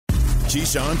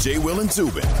Keyshawn, J. Will, and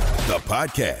Zubin, the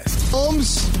podcast.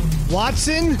 Holmes,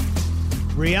 Watson,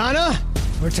 Rihanna,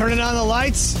 we're turning on the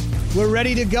lights. We're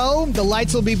ready to go. The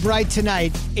lights will be bright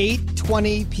tonight,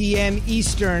 8:20 p.m.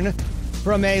 Eastern,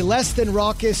 from a less than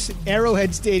raucous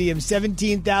Arrowhead Stadium,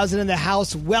 17,000 in the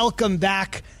house. Welcome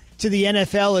back to the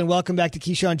NFL, and welcome back to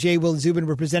Keyshawn, J. Will, and Zubin.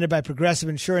 We're presented by Progressive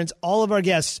Insurance. All of our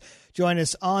guests join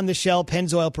us on the Shell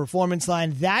Pennzoil Performance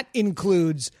Line. That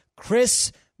includes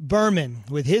Chris Berman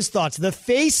with his thoughts, the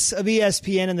face of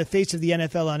ESPN and the face of the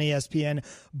NFL on ESPN.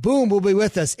 Boom will be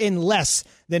with us in less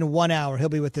than 1 hour. He'll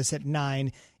be with us at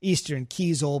 9 Eastern,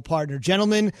 Key's old partner.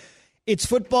 Gentlemen, it's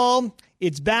football.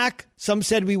 It's back. Some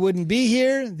said we wouldn't be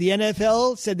here. The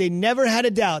NFL said they never had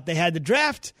a doubt. They had the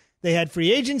draft. They had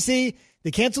free agency. They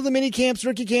canceled the mini camps,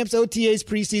 rookie camps, OTAs,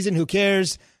 preseason. Who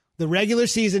cares? The regular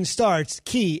season starts,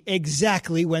 Key,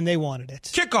 exactly when they wanted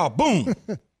it. Kickoff, boom.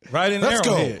 Right in Let's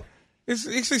Arrowhead. go.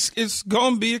 It's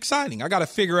going to be exciting. I got to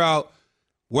figure out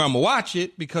where I'm going to watch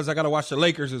it because I got to watch the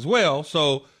Lakers as well.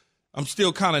 So I'm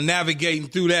still kind of navigating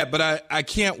through that. But I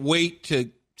can't wait to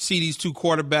see these two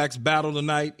quarterbacks battle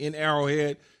tonight in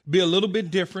Arrowhead. Be a little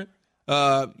bit different.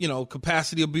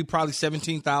 Capacity will be probably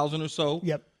 17,000 or so.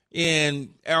 Yep.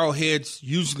 And Arrowhead's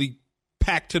usually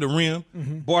packed to the rim,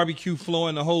 barbecue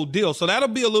flowing, the whole deal. So that'll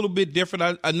be a little bit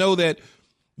different. I know that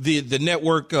the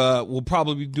network will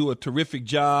probably do a terrific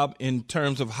job in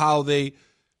terms of how they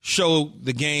show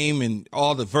the game and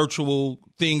all the virtual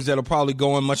things that are probably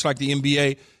going, much like the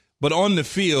NBA. But on the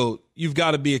field, you've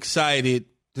got to be excited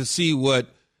to see what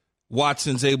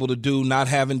Watson's able to do, not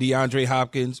having DeAndre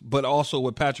Hopkins, but also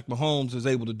what Patrick Mahomes is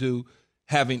able to do,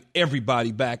 having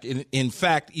everybody back. In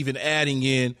fact, even adding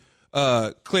in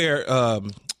Claire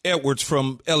Edwards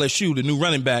from LSU, the new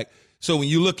running back. So when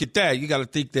you look at that, you got to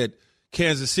think that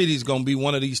Kansas City is going to be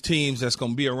one of these teams that's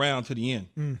going to be around to the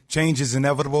end. Change is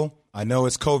inevitable. I know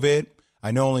it's COVID.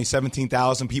 I know only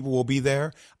 17,000 people will be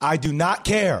there. I do not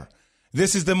care.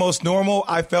 This is the most normal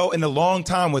I felt in a long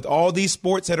time with all these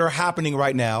sports that are happening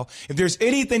right now. If there's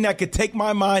anything that could take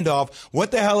my mind off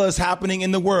what the hell is happening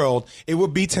in the world, it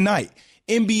would be tonight.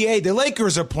 NBA, the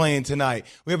Lakers are playing tonight.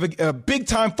 We have a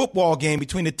big-time football game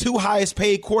between the two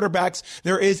highest-paid quarterbacks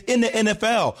there is in the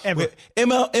NFL.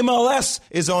 MLS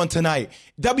is on tonight.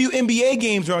 WNBA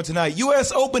games are on tonight.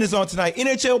 U.S. Open is on tonight.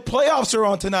 NHL playoffs are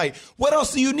on tonight. What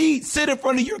else do you need? Sit in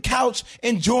front of your couch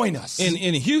and join us. And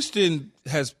Houston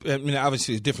has,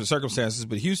 obviously it's different circumstances,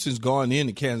 but Houston's gone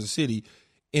into Kansas City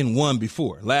and won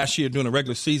before. Last year during the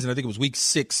regular season, I think it was week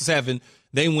 6, 7,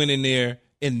 they went in there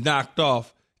and knocked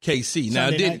off KC. Now,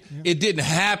 it didn't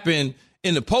happen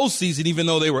in the postseason, even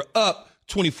though they were up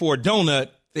 24 donut.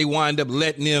 They wind up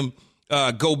letting them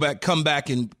come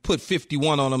back and put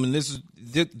 51 on them. And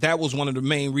that was one of the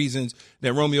main reasons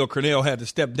that Romeo Crennel had to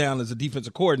step down as a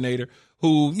defensive coordinator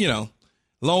who,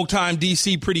 long-time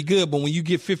DC pretty good, but when you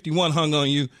get 51 hung on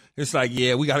you, it's like,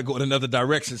 yeah, we got to go in another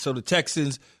direction. So the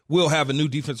Texans will have a new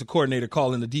defensive coordinator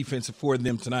calling the defense for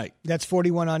them tonight. That's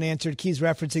 41 unanswered. Key's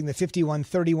referencing the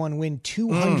 51-31 win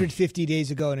 250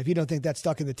 days ago. And if you don't think that's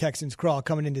stuck in the Texans' craw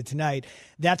coming into tonight,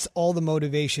 that's all the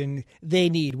motivation they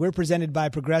need. We're presented by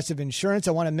Progressive Insurance.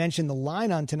 I want to mention the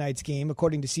line on tonight's game,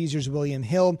 according to Caesars William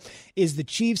Hill, is the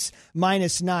Chiefs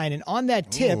 -9. And on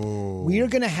that tip, we are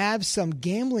going to have some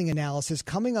gambling analysis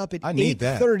coming up at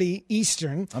 8:30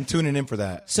 Eastern. I'm tuning in for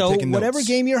that. So whatever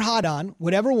game you're hot on,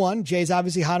 whatever one, Jay's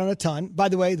obviously hot on a ton. By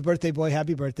the way, the birthday boy,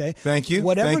 happy birthday. Thank you.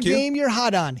 Whatever game you're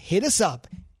hot on, hit us up.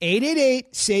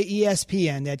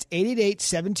 888-SAY-ESPN. That's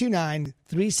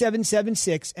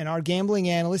 888-729-3776. And our gambling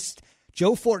analyst,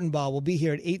 Joe Fortenbaugh, will be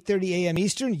here at 8:30 a.m.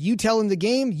 Eastern. You tell him the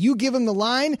game, you give him the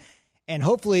line, and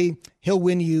hopefully he'll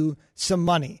win you some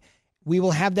money. We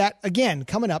will have that, again,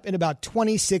 coming up in about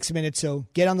 26 minutes, so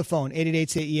get on the phone,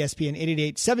 888-SAY-ESPN,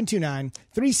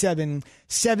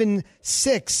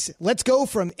 888-729-3776. Let's go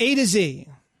from A to Z.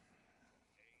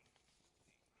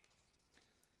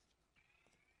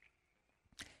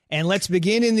 And let's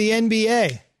begin in the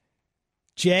NBA.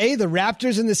 Jay, the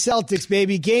Raptors and the Celtics,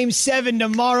 baby. Game 7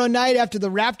 tomorrow night after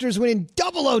the Raptors win in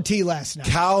double OT last night.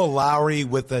 Kyle Lowry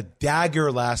with a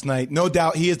dagger last night. No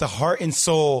doubt he is the heart and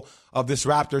soul of this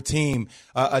Raptor team.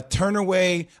 A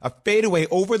turn-away, a fadeaway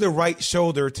over the right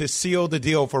shoulder to seal the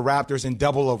deal for Raptors in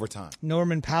double overtime.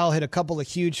 Norman Powell hit a couple of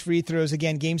huge free throws.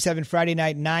 Again, Game 7 Friday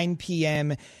night, 9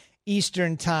 p.m.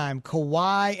 Eastern Time.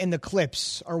 Kawhi and the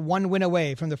Clips are one win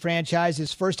away from the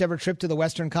franchise's first ever trip to the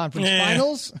Western Conference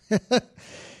Finals.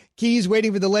 Key's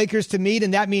waiting for the Lakers to meet,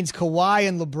 and that means Kawhi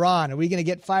and LeBron. Are we going to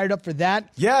get fired up for that?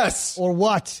 Yes. Or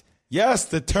what? Yes,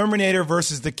 the Terminator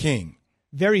versus the King.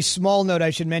 Very small note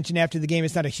I should mention after the game.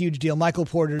 It's not a huge deal. Michael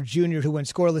Porter Jr., who went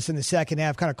scoreless in the second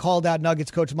half, kind of called out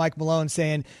Nuggets coach Mike Malone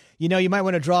saying, you might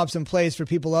want to draw up some plays for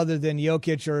people other than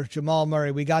Jokic or Jamal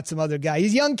Murray. We got some other guy.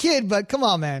 He's a young kid, but come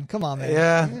on, man.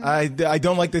 Yeah, I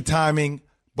don't like the timing,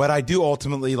 but I do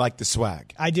ultimately like the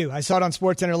swag. I do. I saw it on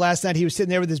SportsCenter last night. He was sitting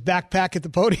there with his backpack at the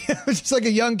podium. It was just like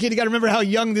a young kid. You got to remember how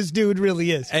young this dude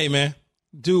really is. Hey, man.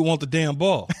 Dude want the damn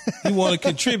ball. He want to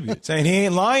contribute. Saying he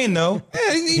ain't lying, though.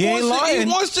 Yeah, he ain't lying.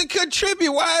 He wants to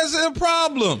contribute. Why is it a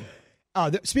problem?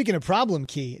 Speaking of problem,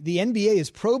 Key, the NBA is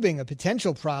probing a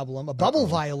potential problem, a bubble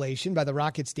violation by the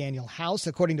Rockets' Daniel House,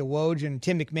 according to Woj and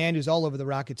Tim McMahon, who's all over the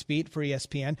Rockets beat for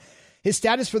ESPN. His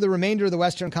status for the remainder of the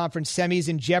Western Conference semis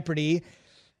in jeopardy.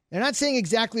 They're not saying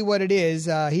exactly what it is.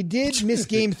 He did miss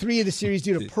Game 3 of the series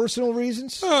due to personal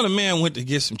reasons. Oh, the man went to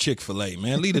get some Chick-fil-A,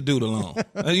 man. Leave the dude alone.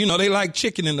 They like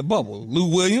chicken in the bubble.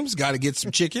 Lou Williams got to get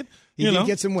some chicken. He did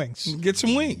get some wings. Get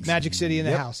some wings. Magic City in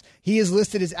the house. He is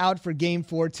listed as out for Game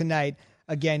 4 tonight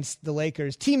against the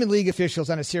Lakers. Team and league officials,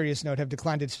 on a serious note, have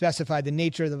declined to specify the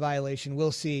nature of the violation.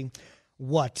 We'll see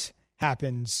what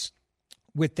happens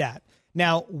with that.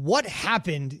 Now, what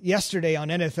happened yesterday on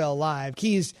NFL Live?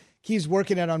 He's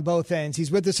working it on both ends.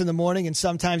 He's with us in the morning, and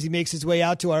sometimes he makes his way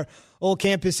out to our old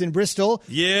campus in Bristol.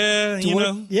 Yeah,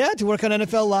 to work on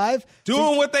NFL Live.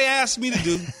 Doing what they asked me to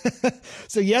do.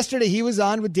 So yesterday he was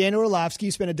on with Dan Orlovsky,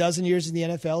 who spent a dozen years in the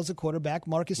NFL as a quarterback.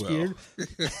 Marcus Beard.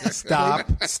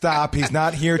 Stop. He's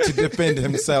not here to defend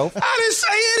himself. I didn't say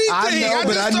anything. I know,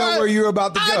 but I know where you're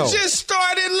about to go. I just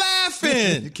started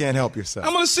laughing. You can't help yourself.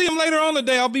 I'm going to see him later on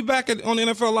today. I'll be back on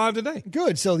NFL Live today.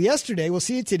 Good. So yesterday, we'll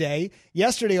see it today.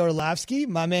 Yesterday, Orlovsky,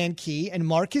 my man Key, and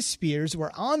Marcus Spears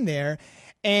were on there.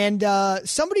 And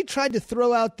somebody tried to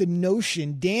throw out the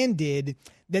notion, Dan did,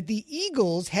 that the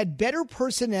Eagles had better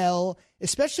personnel,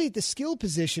 especially at the skill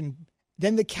position,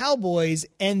 than the Cowboys,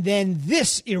 and then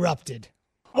this erupted.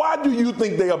 Why do you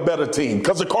think they're a better team?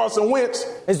 Because of Carson Wentz?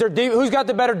 Who's got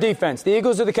the better defense, the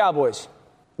Eagles or the Cowboys?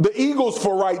 The Eagles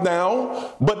for right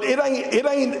now, but it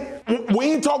ain't. We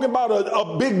ain't talking about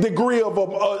a big degree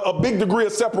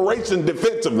of separation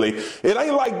defensively. It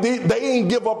ain't like they ain't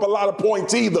give up a lot of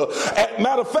points either.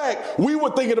 Matter of fact, we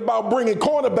were thinking about bringing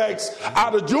cornerbacks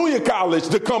out of junior college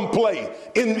to come play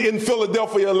in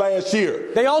Philadelphia last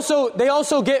year. They also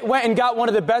went and got one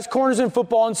of the best corners in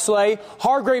football in Slay.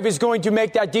 Hargrave is going to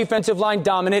make that defensive line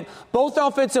dominant. Both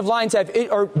offensive lines have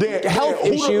health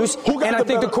issues, and I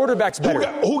think the quarterback's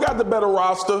better. Who got the better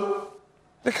roster?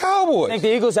 The Cowboys. I think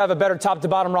the Eagles have a better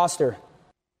top-to-bottom roster.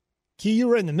 Key, you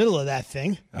were in the middle of that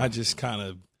thing. I just kind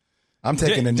of... I'm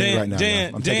taking a knee right now.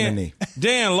 I'm taking a knee.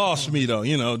 Dan lost me,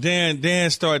 though. Dan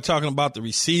started talking about the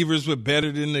receivers were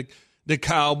better than the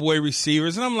Cowboy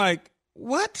receivers. And I'm like,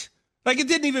 what? Like, it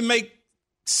didn't even make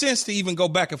sense to even go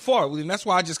back and forth. And that's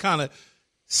why I just kind of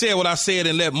said what I said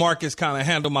and let Marcus kind of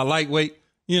handle my lightweight,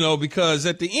 because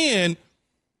at the end,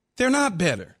 they're not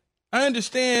better. I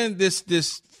understand this.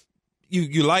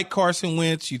 You like Carson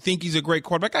Wentz. You think he's a great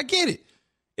quarterback. I get it.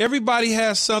 Everybody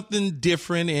has something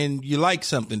different, and you like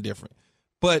something different.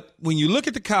 But when you look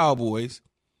at the Cowboys,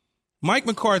 Mike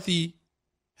McCarthy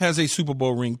has a Super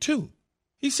Bowl ring too.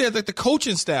 He said that the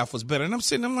coaching staff was better. And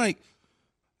I'm like,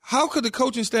 how could the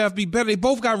coaching staff be better? They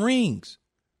both got rings.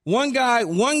 One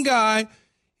guy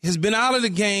has been out of the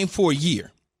game for a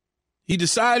year. He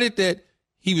decided that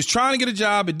he was trying to get a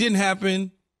job. It didn't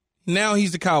happen. Now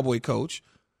he's the Cowboy coach.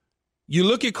 You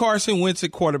look at Carson Wentz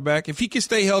at quarterback. If he can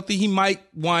stay healthy, he might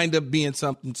wind up being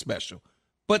something special.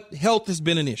 But health has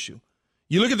been an issue.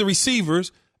 You look at the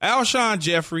receivers, Alshon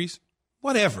Jeffries,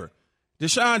 whatever.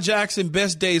 Deshaun Jackson,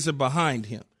 best days are behind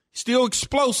him. Still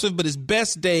explosive, but his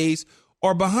best days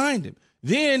are behind him.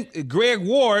 Then Greg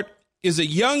Ward is a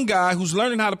young guy who's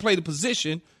learning how to play the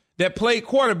position that played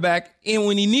quarterback, and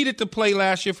when he needed to play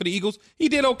last year for the Eagles, he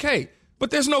did okay.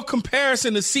 But there's no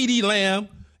comparison to CeeDee Lamb,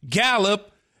 Gallup,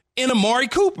 and Amari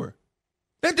Cooper.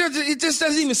 It just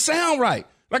doesn't even sound right.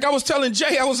 Like I was telling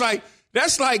Jay, I was like,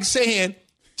 that's like saying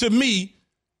to me,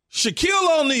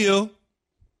 Shaquille O'Neal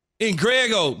and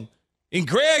Greg Oden. And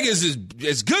Greg is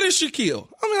as good as Shaquille.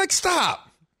 I'm like, stop.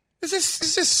 It's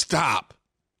just stop.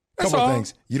 That's Couple all.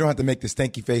 things. You don't have to make this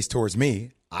stanky face towards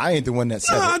me. I ain't the one that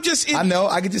said it. I know.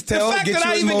 I can just tell. The fact Get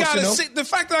that you emotional. the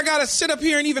fact that I got to sit up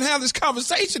here and even have this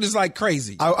conversation is like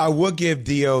crazy. I would give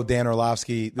Dan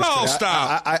Orlovsky this credit.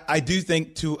 Stop. I do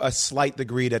think to a slight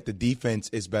degree that the defense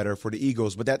is better for the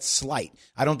Eagles, but that's slight.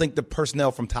 I don't think the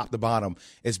personnel from top to bottom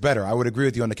is better. I would agree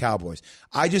with you on the Cowboys.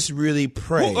 I just really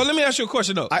pray. Well, let me ask you a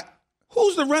question, though.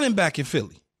 Who's the running back in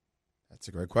Philly? That's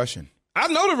a great question. I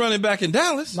know the running back in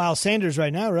Dallas. Miles Sanders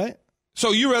right now, right?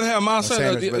 So you rather have Miles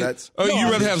Sanders, or you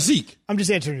rather have Zeke? I'm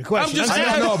just answering your question.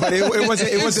 I don't know, but it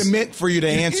wasn't meant for you to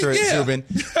answer it, Zubin.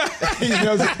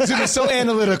 Zubin's so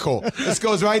analytical. This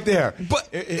goes right there. But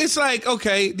it's like,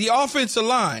 okay, the offensive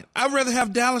line. I'd rather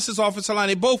have Dallas's offensive line.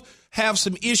 They both have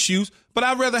some issues, but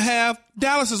I'd rather have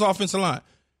Dallas's offensive line.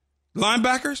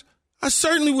 Linebackers, I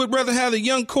certainly would rather have the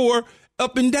young core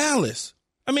up in Dallas.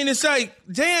 I mean, it's like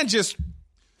Dan just.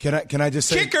 Can I just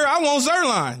say kicker? I want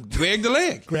Zerline. Greg the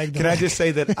leg. Can I just say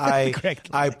that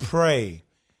I pray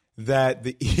that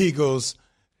the Eagles,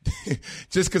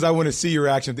 just because I want to see your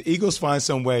reaction, the Eagles find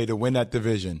some way to win that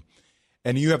division,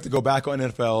 and you have to go back on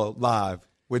NFL Live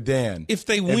with Dan. If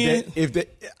they win,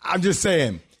 I'm just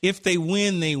saying. If they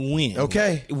win, they win.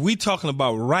 Okay, we talking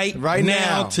about right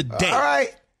now today. All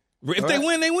right. If they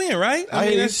win, they win. Right? I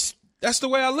mean, that's the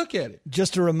way I look at it.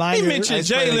 Just a reminder. He mentioned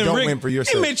Jalen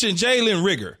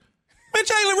Rigger. Man,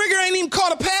 Jalen Rigger ain't even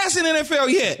caught a pass in the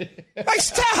NFL yet. Like,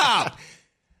 stop.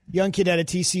 Young kid out of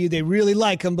TCU. They really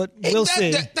like him, but we'll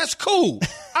see. That's cool.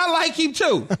 I like him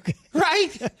too. Okay.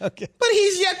 Right? Okay. But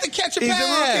he's yet to catch a pass.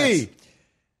 He's a rookie.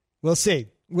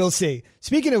 We'll see.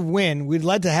 Speaking of win, we'd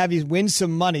like to have you win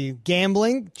some money.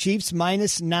 Gambling, Chiefs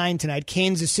 -9 tonight.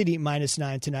 Kansas City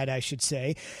 -9 tonight, I should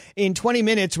say. In 20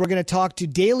 minutes, we're going to talk to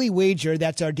Daily Wager.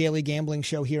 That's our daily gambling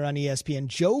show here on ESPN.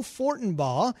 Joe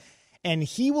Fortenbaugh. And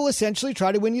he will essentially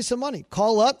try to win you some money.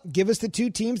 Call up, give us the two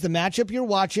teams, the matchup you're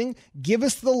watching, give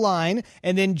us the line,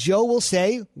 and then Joe will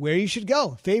say where you should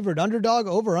go. Favorite, underdog,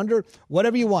 over, under,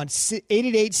 whatever you want.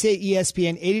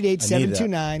 888-SAY-ESPN,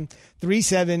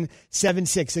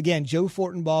 888-729-3776. Again, Joe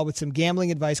Fortenbaugh with some gambling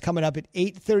advice coming up at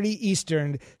 8:30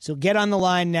 Eastern. So get on the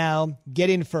line now. Get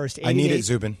in first. I need it,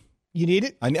 Zubin. You need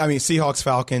it? I mean, Seahawks,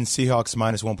 Falcons, Seahawks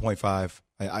 -1.5.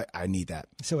 I need that.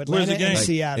 So Atlanta and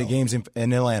Seattle. The game's in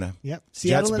Atlanta. Yep.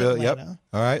 Seattle Jets, and Atlanta. Yep.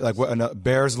 All right. Like what?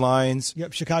 Bears, Lions.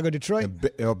 Yep. Chicago, Detroit.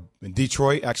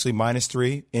 Detroit actually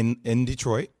 -3 in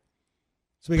Detroit.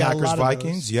 So we got Packers, a lot Vikings.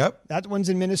 Of those. Yep. That one's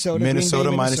in Minnesota. Minnesota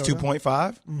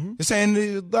 -2.5. Mm-hmm. Just saying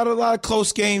a lot of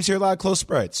close games here, a lot of close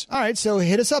spreads. All right. So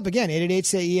hit us up again.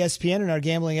 888-SAY-ESPN, and our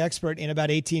gambling expert in about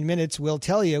 18 minutes will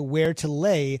tell you where to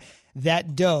lay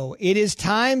that dough. It is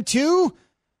time to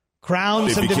crown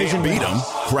some division winners. If you can't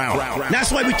beat them, crown them. That's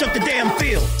why we took the damn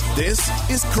field. This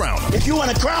is Crown 'em If you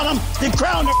want to crown them, then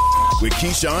crown them. with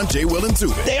Keyshawn, J. Will, and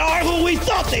Zubin. They are who we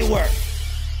thought they were.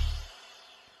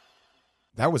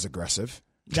 That was aggressive.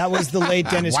 That was the late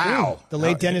Dennis Green. The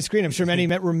late Dennis Green. I'm sure many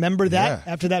remember that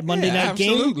after that Monday night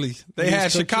game. Absolutely. They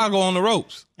had Chicago on the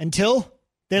ropes. Until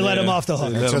they let him off the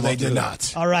hook. So they did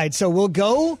not. All right. So we'll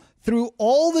go through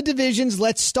all the divisions.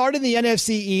 Let's start in the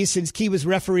NFC East, since Key was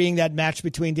refereeing that match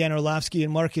between Dan Orlovsky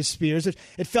and Marcus Spears.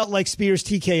 It felt like Spears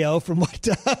TKO from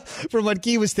what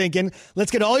Key was thinking. Let's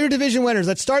get all your division winners.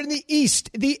 Let's start in the East,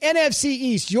 the NFC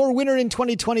East. Your winner in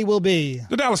 2020 will be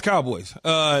the Dallas Cowboys.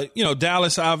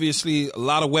 Dallas, obviously, a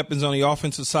lot of weapons on the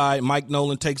offensive side. Mike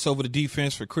Nolan takes over the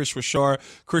defense for Chris Richard.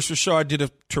 Chris Richard did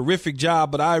a terrific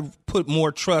job, but I put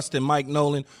more trust in Mike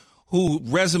Nolan, whose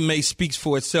resume speaks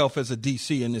for itself as a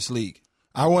DC in this league.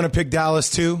 I want to pick Dallas,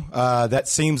 too. That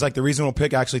seems like the reasonable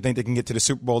pick. I actually think they can get to the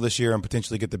Super Bowl this year and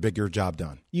potentially get the bigger job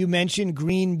done. You mentioned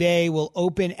Green Bay will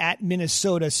open at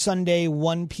Minnesota Sunday,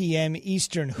 1 p.m.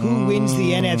 Eastern. Who wins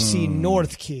the NFC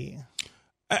North, Key?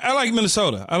 I like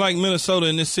Minnesota. I like Minnesota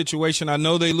in this situation. I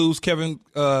know they lose Kevin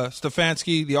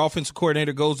Stefanski. The offensive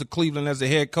coordinator goes to Cleveland as the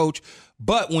head coach.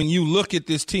 But when you look at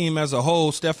this team as a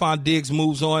whole, Stephon Diggs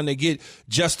moves on. They get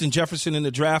Justin Jefferson in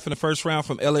the draft in the first round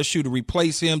from LSU to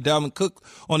replace him. Dalvin Cook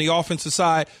on the offensive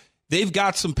side. They've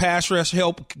got some pass rush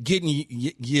help getting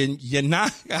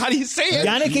how do you say it?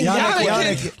 Yannick.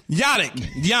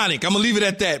 I'm going to leave it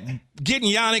at that. Getting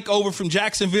Yannick over from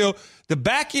Jacksonville. The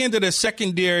back end of the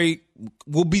secondary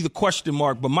will be the question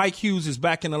mark, but Mike Hughes is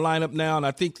back in the lineup now, and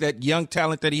I think that young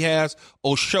talent that he has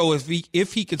will show if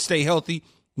he can stay healthy.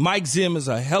 Mike Zim is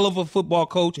a hell of a football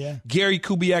coach. Yeah. Gary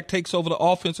Kubiak takes over the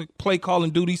offensive play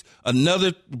calling duties.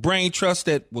 Another brain trust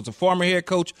that was a former head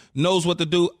coach, knows what to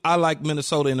do. I like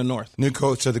Minnesota in the North. New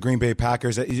coach of the Green Bay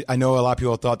Packers. I know a lot of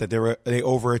people thought that they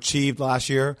overachieved last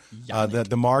year,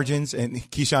 the margins, and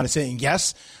Keyshawn is saying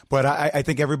yes, but I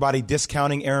think everybody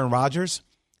discounting Aaron Rodgers.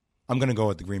 I'm going to go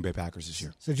with the Green Bay Packers this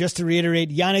year. So just to reiterate,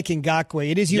 Yannick Ngakoue.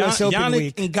 It is U.S. Open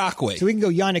week. Ngakoue. So we can go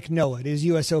Yannick Noah. It is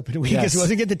U.S. Open week. Yes. So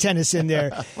let's get the tennis in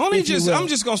there. I'm just going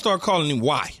to start calling him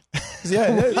Y.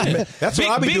 Yeah, that's what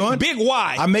I'll be doing. Big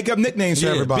Y. I make up nicknames for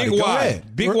everybody. Big Go Y.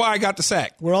 ahead. Big Y got the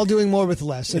sack. We're all doing more with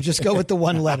less, so just go with the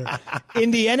one letter.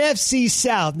 In the NFC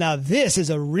South, now this is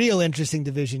a real interesting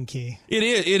division, Key. It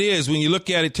is. When you look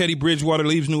at it, Teddy Bridgewater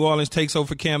leaves New Orleans, takes over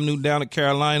for Cam Newton down at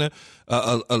Carolina.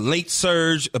 A late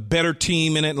surge, a better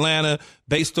team in Atlanta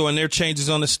based on their changes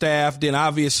on the staff. Then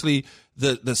obviously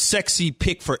the sexy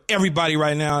pick for everybody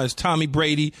right now is Tommy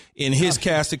Brady in his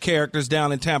cast of characters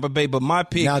down in Tampa Bay. But my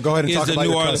pick now go ahead and is talk the about New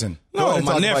your Orleans. cousin. No,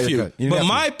 my nephew. But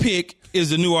my pick is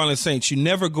the New Orleans Saints. You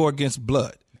never go against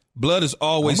blood. Blood is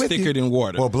always thicker than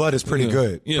water. Well, blood is pretty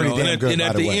good. Pretty damn good, and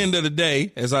at the end of the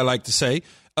day, as I like to say,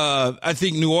 I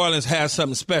think New Orleans has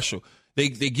something special. They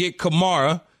get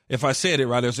Kamara. If I said it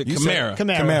right, is it Kamara?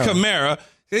 Kamara.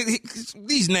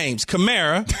 These names,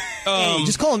 Kamara.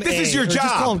 Just call him this A, is your job.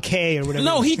 Just call him K or whatever.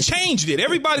 No, he changed it.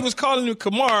 Everybody was calling him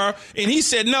Kamara, and he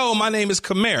said, no, my name is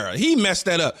Kamara. He messed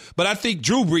that up. But I think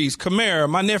Drew Brees, Kamara,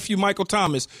 my nephew Michael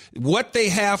Thomas, what they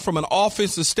have from an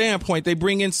offensive standpoint, they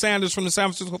bring in Sanders from the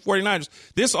San Francisco 49ers.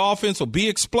 This offense will be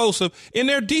explosive, and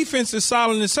their defense is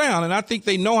solid and sound, and I think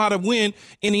they know how to win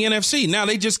in the NFC. Now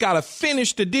they just got to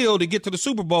finish the deal to get to the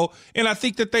Super Bowl, and I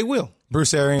think that they will.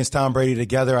 Bruce Arians, Tom Brady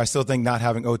together. I still think not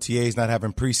having OTAs, not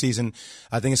having preseason,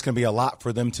 I think it's going to be a lot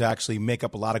for them to actually make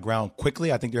up a lot of ground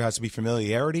quickly. I think there has to be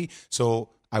familiarity. So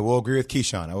I will agree with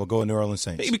Keyshawn. I will go with New Orleans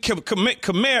Saints.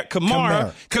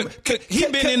 Kamara. He's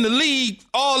been in the league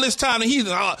all this time, and he's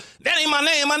that ain't my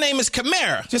name. My name is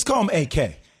Kamara. Just call him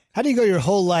AK. How do you go your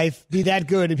whole life, be that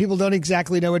good, and people don't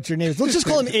exactly know what your name is? Let's just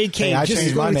call him AK. Hey, I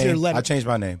changed my name. I changed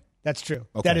my name. That's true.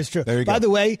 Okay. That is true. There you go. By the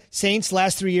way, Saints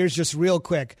last 3 years, just real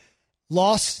quick.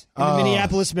 Loss in the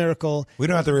Minneapolis Miracle. We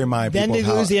don't have to remind people. Then they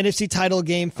lose the NFC title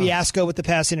game, fiasco with the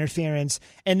pass interference.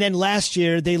 And then last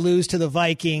year, they lose to the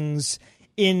Vikings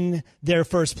in their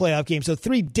first playoff game. So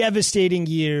 3 devastating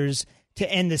years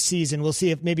to end the season. We'll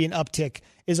see if maybe an uptick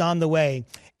is on the way.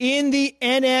 In the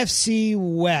NFC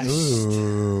West.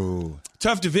 Ooh.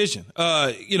 Tough division.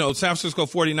 San Francisco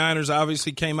 49ers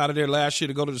obviously came out of there last year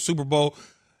to go to the Super Bowl.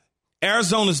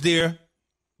 Arizona's there,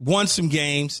 won some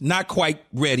games, not quite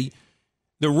ready.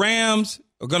 The Rams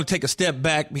are going to take a step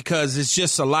back because it's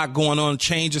just a lot going on.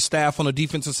 Change of staff on the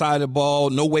defensive side of the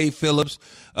ball. No Wade Phillips.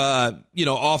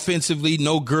 Offensively,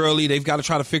 no Gurley. They've got to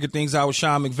try to figure things out with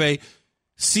Sean McVay.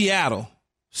 Seattle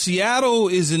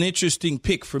is an interesting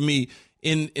pick for me.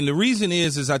 And the reason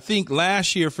is I think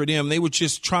last year for them, they were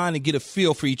just trying to get a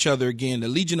feel for each other again. The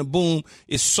Legion of Boom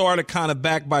is sort of kind of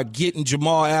back by getting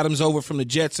Jamal Adams over from the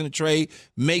Jets in the trade.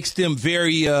 Makes them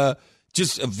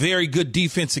just a very good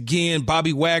defense again.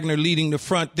 Bobby Wagner leading the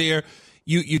front there.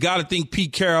 You got to think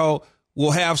Pete Carroll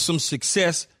will have some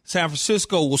success. San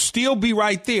Francisco will still be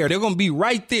right there. They're going to be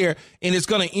right there, and it's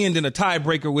going to end in a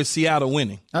tiebreaker with Seattle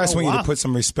winning. I just want you to put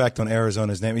some respect on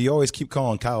Arizona's name. You always keep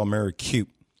calling Kyle Murray cute.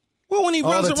 Well, when he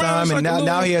all runs the time, around, and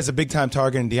now he has a big-time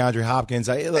target in DeAndre Hopkins.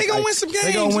 They're going to win some games.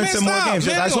 They're going to win some more games.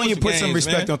 Man, I just want you to put some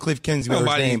respect on Cliff Kingsbury's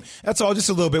name. That's all, just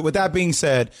a little bit. With that being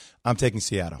said, I'm taking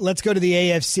Seattle. Let's go to the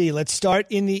AFC. Let's start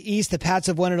in the East. The Pats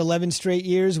have won it 11 straight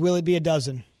years. Will it be a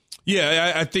dozen?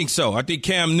 Yeah, I think so. I think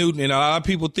Cam Newton, and a lot of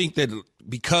people think that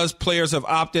because players have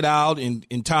opted out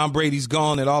and Tom Brady's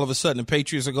gone, that all of a sudden the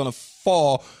Patriots are going to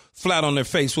fall flat on their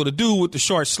face. Well, the dude with the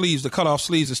short sleeves, the cutoff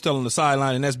sleeves, is still on the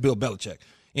sideline, and that's Bill Belichick.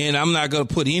 And I'm not going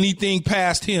to put anything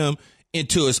past him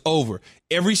until it's over.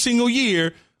 Every single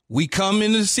year, we come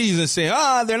into the season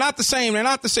saying, they're not the same, they're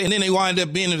not the same. And then they wind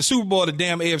up being in the Super Bowl, the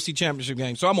damn AFC Championship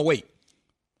game. So I'm going to wait.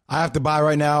 I have to buy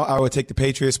right now. I would take the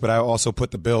Patriots, but I also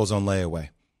put the Bills on layaway.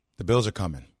 The Bills are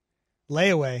coming.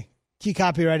 Layaway. He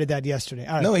copyrighted that yesterday.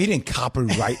 All right. No, he didn't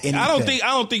copyright anything. I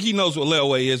don't think he knows what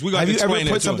layaway is. We're going to explain it. Have you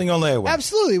ever put something on layaway?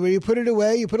 Absolutely. Where you put it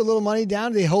away, you put a little money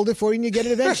down, they hold it for you, and you get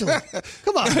it eventually.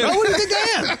 Come on, bro. What do you think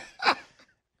I am?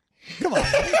 Come on.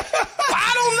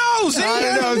 I don't know, Z. I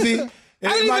don't know, Z.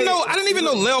 I didn't even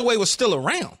know layaway was still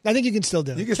around. I think you can still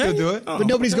do it. You can still do it. But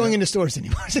nobody's going into stores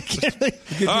anymore. So you can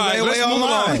do layaway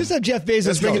online. Just have Jeff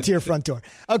Bezos bring it to your front door.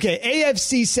 Okay,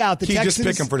 AFC South. The Texans. Just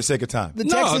pick them for the sake of time. The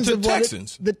Texans have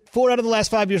Texans. won it 4 out of the last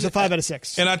 5 years, so 5 out of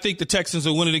 6. And I think the Texans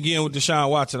will win it again with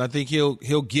Deshaun Watson. I think he'll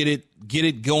get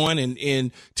it going,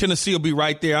 and Tennessee will be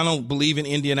right there. I don't believe in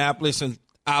Indianapolis, and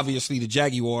obviously the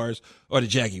Jaguars are the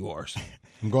Jaguars.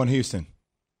 I'm going Houston.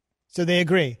 So they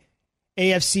agree.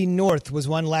 AFC North was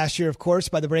won last year, of course,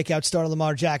 by the breakout star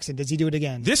Lamar Jackson. Does he do it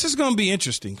again? This is going to be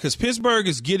interesting because Pittsburgh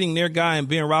is getting their guy and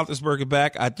Ben Roethlisberger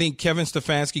back. I think Kevin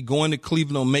Stefanski going to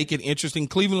Cleveland will make it interesting.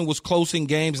 Cleveland was close in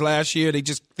games last year.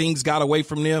 Things got away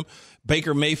from them.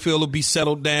 Baker Mayfield will be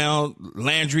settled down.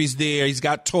 Landry's there. He's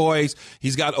got toys.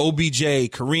 He's got OBJ,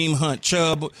 Kareem Hunt,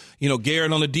 Chubb,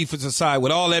 Garrett on the defensive side.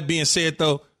 With all that being said,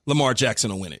 though, Lamar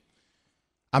Jackson will win it.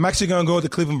 I'm actually going to go with the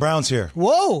Cleveland Browns here.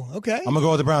 Whoa, okay. I'm going to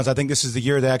go with the Browns. I think this is the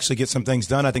year to actually get some things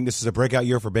done. I think this is a breakout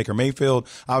year for Baker Mayfield.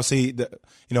 Obviously,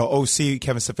 OC,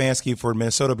 Kevin Stefanski for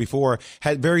Minnesota before,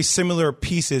 had very similar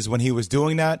pieces when he was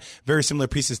doing that, very similar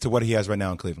pieces to what he has right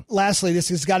now in Cleveland. Lastly, this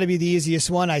has got to be the easiest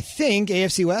one, I think,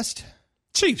 AFC West.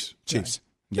 Chiefs.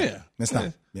 Yeah. That's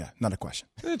not a question.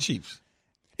 The Chiefs.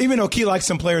 Even though Key likes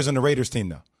some players on the Raiders team,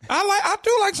 though. I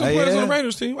do like some players on the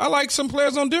Raiders team. I like some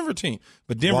players on Denver team.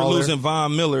 But Denver losing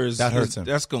Von Miller that hurts him.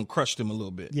 That's going to crush them a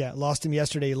little bit. Yeah, lost him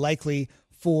yesterday, likely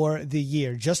for the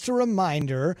year. Just a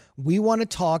reminder, we want to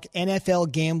talk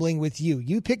NFL gambling with you.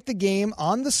 You pick the game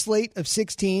on the slate of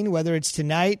 16, whether it's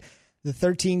tonight, the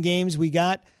 13 games we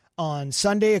got on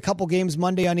Sunday, a couple games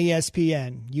Monday on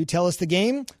ESPN. You tell us the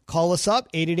game, call us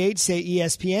up,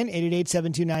 888-SAY-ESPN,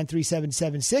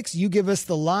 888-729-3776. You give us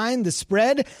the line, the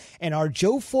spread, and our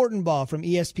Joe Fortenbaugh from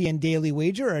ESPN Daily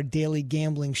Wager, our daily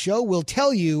gambling show, will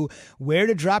tell you where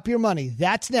to drop your money.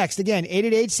 That's next. Again,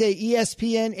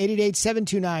 888-SAY-ESPN,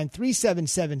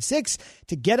 888-729-3776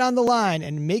 to get on the line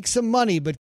and make some money.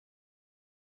 But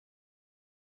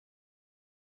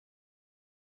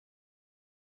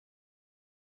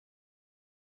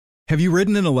have you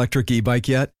ridden an electric e-bike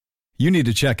yet? You need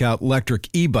to check out Electric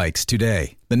E-Bikes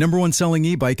today, the #1 selling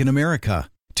e-bike in America.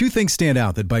 Two things stand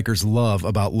out that bikers love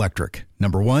about Electric.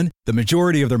 Number one, the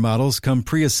majority of their models come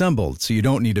pre-assembled, so you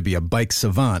don't need to be a bike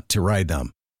savant to ride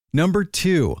them. Number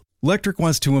two, Electric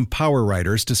wants to empower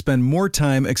riders to spend more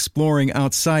time exploring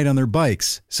outside on their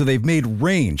bikes, so they've made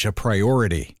range a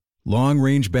priority.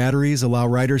 Long-range batteries allow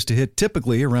riders to hit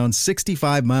typically around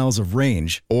 65 miles of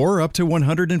range or up to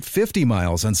 150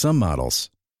 miles on some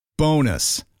models.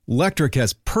 Bonus, Electric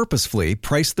has purposefully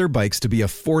priced their bikes to be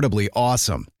affordably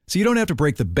awesome, so you don't have to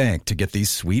break the bank to get these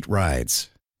sweet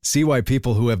rides. See why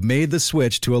people who have made the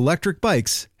switch to electric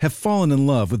bikes have fallen in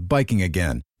love with biking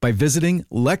again by visiting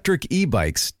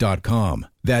lectricebikes.com.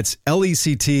 That's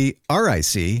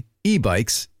LECTRIC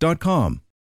ebikes.com.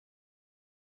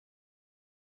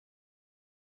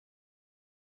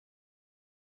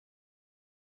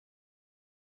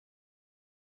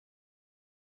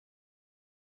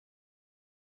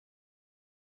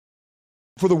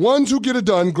 For the ones who get it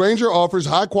done, Grainger offers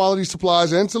high-quality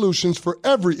supplies and solutions for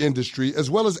every industry, as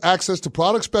well as access to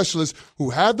product specialists who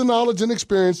have the knowledge and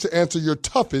experience to answer your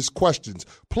toughest questions.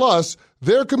 Plus,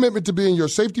 their commitment to being your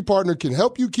safety partner can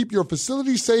help you keep your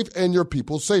facility safe and your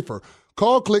people safer.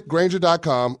 Call, click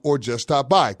Grainger.com, or just stop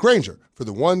by. Grainger, for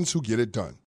the ones who get it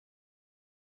done.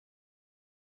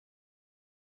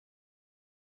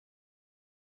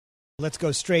 let's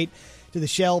go straight to the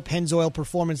Shell Pennzoil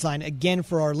Performance Line. Again,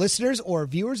 for our listeners or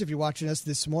viewers, if you're watching us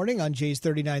this morning on Jay's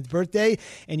 39th birthday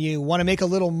and you want to make a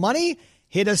little money,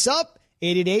 hit us up.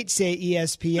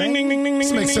 888-SAY-ESPN. Ding, ding, ding, ding,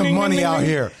 Let's make some money out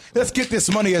here. Let's get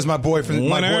this money, as my boy from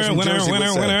Jersey would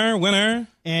say. Winner.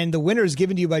 And the winner is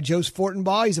given to you by Joe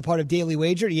Fortenbaugh. He's a part of Daily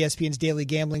Wager, ESPN's daily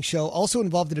gambling show. Also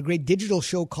involved in a great digital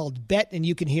show called Bet, and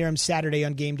you can hear him Saturday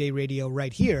on Game Day Radio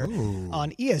right here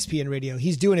on ESPN Radio.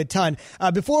 He's doing a ton.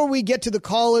 Before we get to the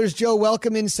callers, Joe,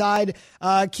 welcome inside.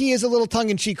 Key has a little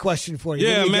tongue-in-cheek question for you.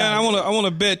 Yeah, man, I want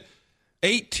to bet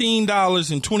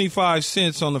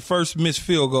 $18.25 on the first missed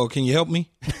field goal. Can you help me?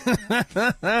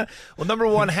 Well, number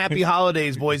one, happy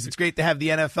holidays, boys. It's great to have the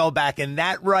NFL back. And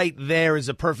that right there is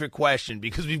a perfect question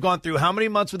because we've gone through how many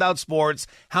months without sports,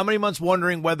 how many months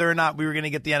wondering whether or not we were going to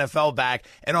get the NFL back.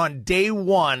 And on day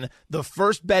one, the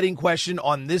first betting question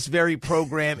on this very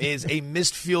program is a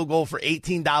missed field goal for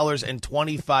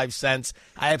 $18.25.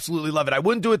 I absolutely love it. I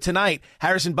wouldn't do it tonight.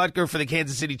 Harrison Butker for the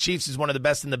Kansas City Chiefs is one of the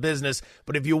best in the business.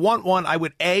 But if you want one, I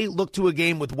would A, look to a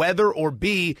game with weather, or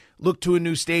B, look to a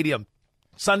new stadium.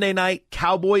 Sunday night,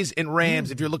 Cowboys and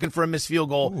Rams. If you're looking for a missed field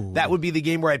goal, that would be the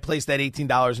game where I'd place that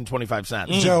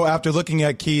 $18.25. Joe, after looking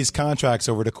at Key's contracts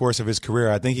over the course of his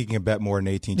career, I think he can bet more than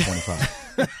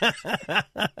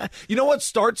 $18.25. You know what?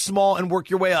 Start small and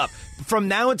work your way up. From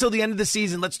now until the end of the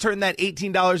season, let's turn that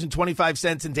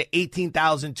 $18.25 into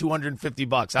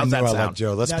 $18,250. How's that sound? Like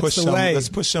Joe. Let's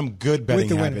push some good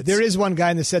betting habits. There is one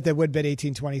guy in the set that would bet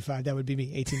 $18.25. That would be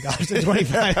me.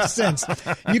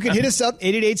 $18.25. You can hit us up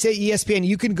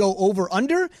 888-SAY-ESPN. You can go over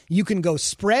under. You can go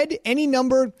spread. Any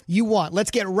number you want.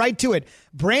 Let's get right to it.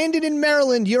 Brandon in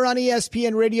Maryland, you're on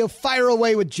ESPN Radio. Fire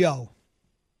away with Joe.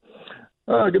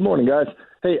 Good morning, guys.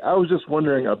 Hey, I was just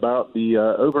wondering about the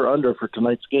over-under for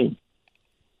tonight's game.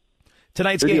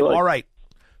 Tonight's game, all right.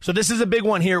 So this is a big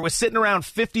one here. It was sitting around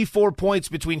 54 points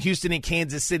between Houston and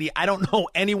Kansas City. I don't know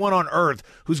anyone on earth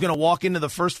who's going to walk into the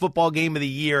first football game of the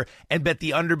year and bet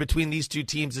the under between these two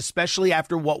teams, especially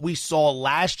after what we saw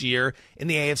last year in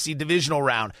the AFC divisional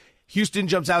round. Houston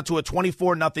jumps out to a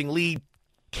 24-0 lead.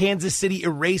 Kansas City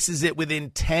erases it within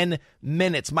 10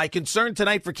 minutes. My concern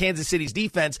tonight for Kansas City's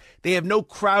defense, they have no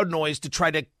crowd noise to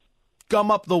try to gum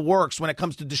up the works when it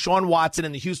comes to Deshaun Watson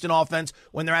and the Houston offense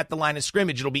when they're at the line of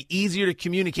scrimmage. It'll be easier to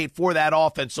communicate for that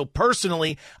offense. So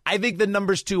personally, I think the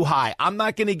number's too high. I'm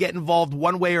not going to get involved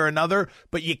one way or another,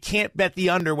 but you can't bet the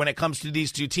under when it comes to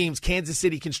these two teams. Kansas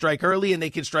City can strike early and they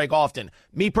can strike often.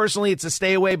 Me personally, it's a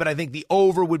stay away, but I think the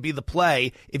over would be the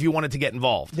play if you wanted to get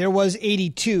involved. There was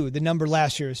 82. The number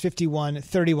last year is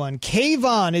 51-31.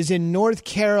 Kayvon is in North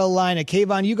Carolina.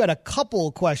 Kayvon, you got a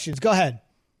couple questions. Go ahead.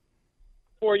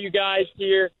 For you guys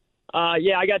here. I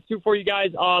got two for you guys.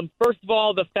 First of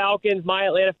all, the Falcons, my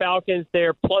Atlanta Falcons,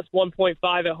 they're plus 1.5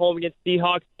 at home against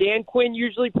Seahawks. Dan Quinn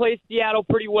usually plays Seattle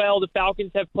pretty well. The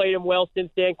Falcons have played him well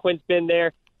since Dan Quinn's been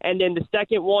there. And then the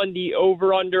second one, the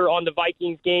over-under on the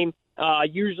Vikings game.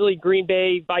 Usually Green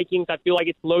Bay Vikings, I feel like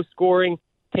it's low scoring.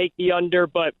 Take the under,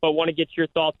 but want to get your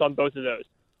thoughts on both of those.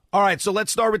 All right, so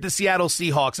let's start with the Seattle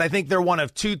Seahawks. I think they're one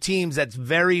of two teams that's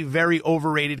very, very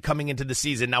overrated coming into the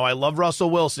season. Now, I love Russell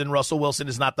Wilson. Russell Wilson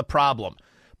is not the problem.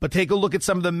 But take a look at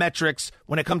some of the metrics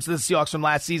when it comes to the Seahawks from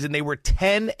last season. They were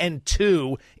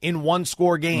 10-2 in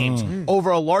one-score games.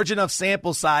 Over a large enough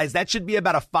sample size, that should be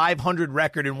about a 500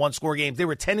 record in one-score games. They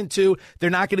were 10-2. They're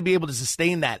not going to be able to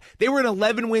sustain that. They were an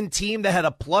 11-win team that had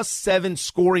a +7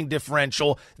 scoring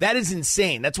differential. That is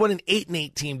insane. That's what an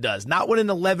 8-8 team does, not what an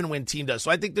 11-win team does.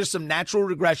 So I think there's some natural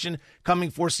regression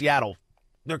coming for Seattle.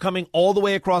 They're coming all the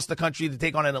way across the country to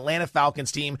take on an Atlanta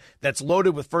Falcons team that's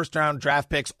loaded with first-round draft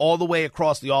picks all the way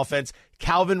across the offense.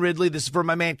 Calvin Ridley, this is for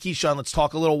my man Keyshawn. Let's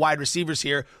talk a little wide receivers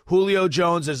here. Julio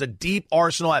Jones, there's a deep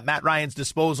arsenal at Matt Ryan's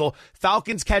disposal.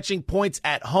 Falcons catching points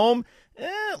at home.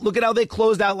 Look at how they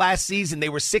closed out last season. They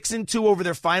were 6-2 over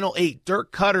their final 8.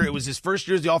 Dirk Cutter, it was his first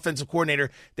year as the offensive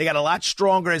coordinator. They got a lot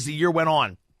stronger as the year went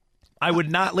on. I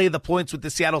would not lay the points with the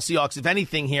Seattle Seahawks. If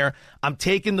anything here, I'm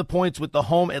taking the points with the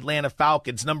home Atlanta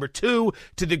Falcons. Number 2,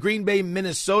 to the Green Bay,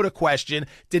 Minnesota question.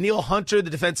 Danielle Hunter, the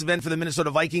defensive end for the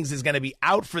Minnesota Vikings, is going to be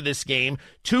out for this game.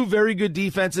 2 very good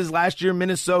defenses last year,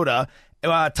 Minnesota.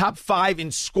 Top 5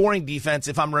 in scoring defense,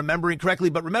 if I'm remembering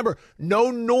correctly. But remember, no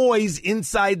noise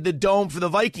inside the dome for the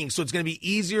Vikings, so it's going to be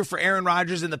easier for Aaron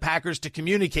Rodgers and the Packers to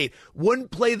communicate. Wouldn't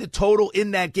play the total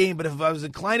in that game, but if I was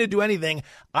inclined to do anything,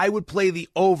 I would play the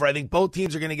over. I think both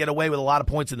teams are going to get away with a lot of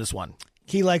points in this one.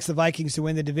 He likes the Vikings to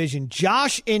win the division.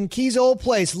 Josh in Keys Old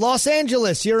Place, Los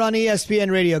Angeles. You're on ESPN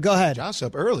Radio. Go ahead. Josh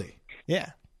up early.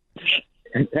 Yeah.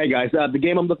 Hey, guys. The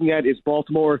game I'm looking at is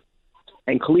Baltimore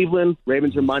and Cleveland.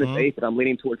 Ravens are -8, but I'm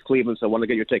leaning towards Cleveland, so I want to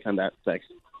get your take on that. Thanks.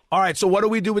 All right, so what do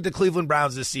we do with the Cleveland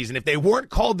Browns this season? If they weren't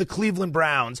called the Cleveland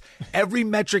Browns, every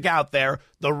metric out there,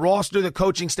 the roster, the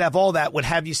coaching staff, all that would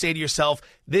have you say to yourself,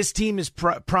 this team is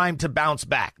primed to bounce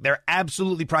back. They're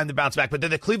absolutely primed to bounce back, but they're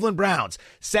the Cleveland Browns.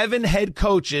 7 head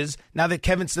coaches, now that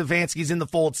Kevin Stefanski's in the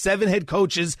fold, 7 head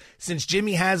coaches since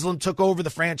Jimmy Haslam took over the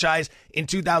franchise in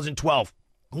 2012.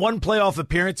 1 playoff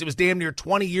appearance, it was damn near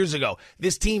 20 years ago.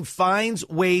 This team finds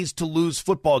ways to lose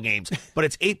football games, but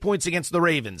it's 8 points against the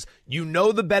Ravens. You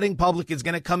know the betting public is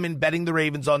going to come in betting the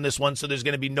Ravens on this one, so there's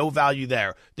going to be no value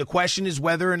there. The question is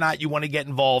whether or not you want to get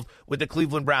involved with the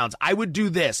Cleveland Browns. I would do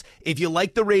this. If you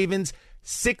like the Ravens,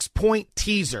 6-point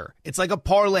teaser. It's like a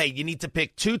parlay. You need to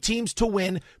pick 2 teams to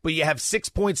win, but you have 6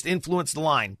 points to influence the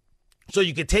line. So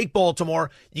you could take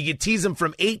Baltimore, you could tease them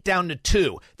from 8 down to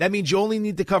 2. That means you only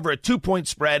need to cover a 2-point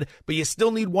spread, but you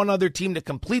still need one other team to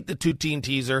complete the 2-team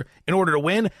teaser in order to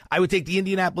win. I would take the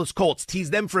Indianapolis Colts, tease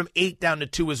them from 8 down to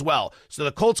 2 as well. So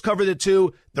the Colts cover the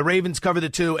 2, the Ravens cover the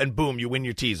 2, and boom, you win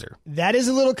your teaser. That is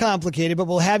a little complicated, but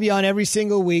we'll have you on every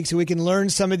single week so we can learn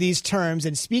some of these terms.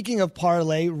 And speaking of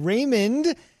parlay,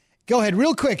 Raymond, go ahead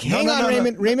real quick. Hang on,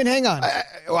 Raymond. No. Raymond, hang on.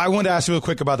 I wanted to ask real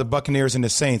quick about the Buccaneers and the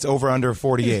Saints over under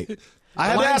 48. I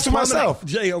had to ask for myself.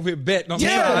 Jay over here betting on New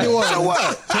Orleans. So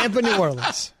what? Tampa, New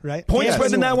Orleans, right? Point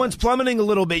spread in that one's plummeting a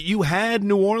little bit. You had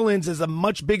New Orleans as a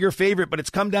much bigger favorite, but it's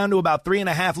come down to about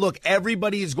 3.5. Look,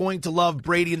 everybody is going to love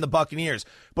Brady and the Buccaneers,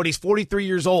 but he's 43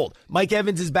 years old. Mike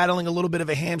Evans is battling a little bit of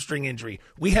a hamstring injury.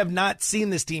 We have not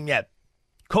seen this team yet.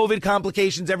 COVID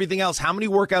complications, everything else. How many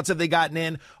workouts have they gotten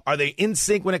in? Are they in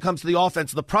sync when it comes to the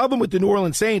offense? The problem with the New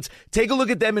Orleans Saints, take a look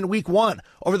at them in week 1.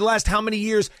 Over the last how many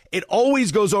years, it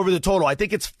always goes over the total. I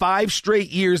think it's 5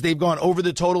 straight years they've gone over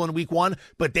the total in week 1,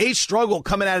 but they struggle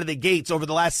coming out of the gates over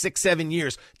the last 6-7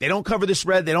 years. They don't cover the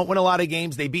spread. They don't win a lot of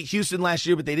games. They beat Houston last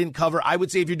year, but they didn't cover. I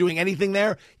would say if you're doing anything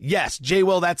there, yes, Jay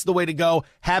Will, that's the way to go.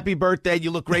 Happy birthday.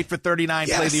 You look great for 39.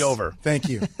 Yes. Play the over. Thank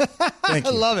you. Thank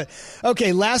you. I love it.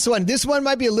 Okay, last one. This one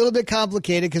might be a little bit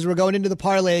complicated because we're going into the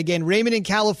parlay again. Raymond in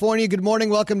California, good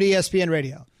morning. Welcome to ESPN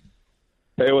Radio.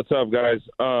 Hey, what's up, guys?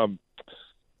 I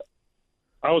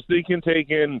was thinking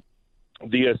taking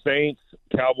the Saints,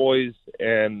 Cowboys,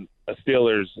 and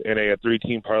Steelers in a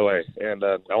 3-team parlay, and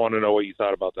I want to know what you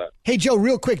thought about that. Hey, Joe,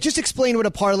 real quick, just explain what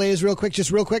a parlay is real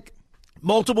quick.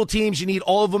 Multiple teams, you need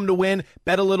all of them to win.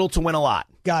 Bet a little to win a lot.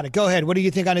 Got it. Go ahead. What do you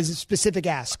think on his specific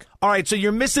ask? All right, so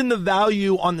you're missing the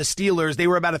value on the Steelers. They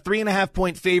were about a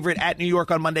 3.5-point favorite at New York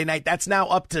on Monday night. That's now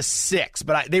up to 6.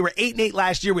 But they were 8-8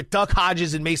 last year with Duck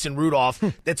Hodges and Mason Rudolph.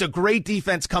 That's a great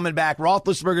defense coming back.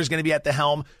 Roethlisberger's going to be at the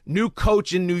helm. New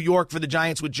coach in New York for the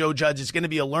Giants with Joe Judge. It's going to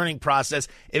be a learning process.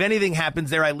 If anything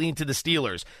happens there, I lean to the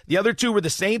Steelers. The other two were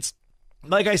the Saints.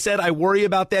 Like I said, I worry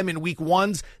about them in week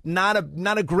ones. Not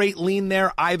a great lean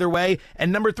there either way.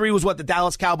 And number 3 was the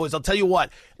Dallas Cowboys. I'll tell you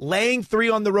what, laying 3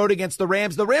 on the road against the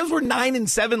Rams. The Rams were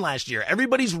 9-7 last year.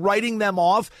 Everybody's writing them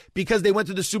off because they went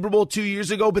to the Super Bowl 2 years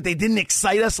ago, but they didn't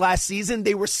excite us last season.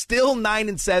 They were still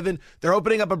 9-7. They're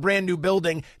opening up a brand new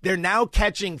building. They're now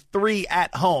catching 3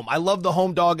 at home. I love the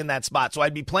home dog in that spot. So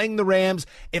I'd be playing the Rams.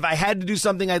 If I had to do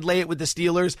something, I'd lay it with the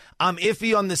Steelers. I'm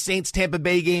iffy on the Saints-Tampa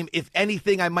Bay game. If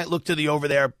anything, I might look to the over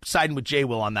there, siding with Jay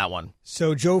Will on that one.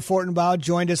 So Joe Fortenbaugh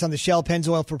joined us on the Shell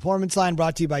Pennzoil Performance Line,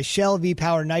 brought to you by Shell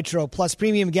V-Power Nitro Plus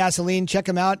Premium Gasoline. Check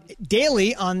them out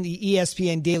daily on the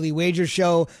ESPN Daily Wager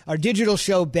Show, our digital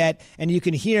show Bet, and you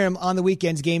can hear him on the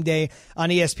weekends, game day on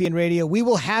ESPN Radio. We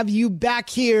will have you back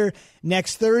here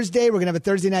next Thursday. We're going to have a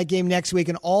Thursday night game next week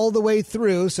and all the way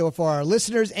through. So for our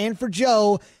listeners and for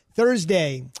Joe,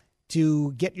 Thursday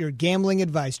to get your gambling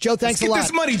advice. Joe, thanks a lot.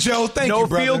 Let's get this money, Joe. Thank you,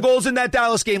 brother. No field goals in that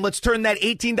Dallas game. Let's turn that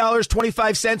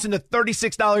 $18.25 into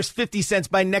 $36.50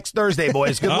 by next Thursday,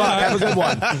 boys. Good luck. Have a good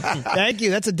one. Thank you.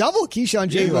 That's a double, Keyshawn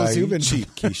J. Zubin.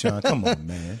 Cheap, Keyshawn. Come on,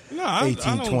 man. No, I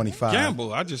don't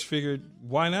gamble. I just figured,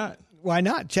 why not? Why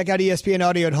not? Check out ESPN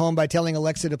Audio at home by telling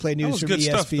Alexa to play news from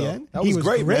ESPN. That was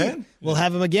great, man. We'll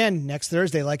have him again next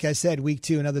Thursday. Like I said, week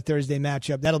 2, another Thursday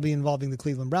matchup. That'll be involving the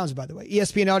Cleveland Browns, by the way.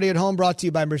 ESPN Audio at home brought to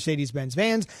you by Mercedes-Benz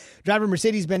Vans. Drive a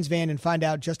Mercedes-Benz van and find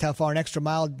out just how far an extra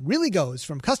mile really goes.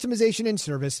 From customization and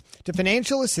service to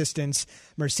financial assistance,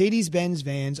 Mercedes-Benz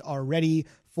vans are ready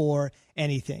for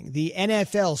anything. The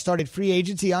NFL started free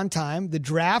agency on time. The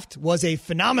draft was a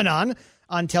phenomenon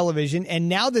on television, and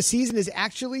now the season is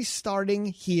actually starting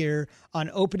here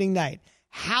on opening night.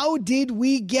 How did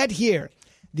we get here?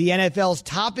 The NFL's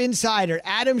top insider,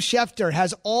 Adam Schefter,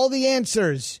 has all the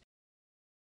answers.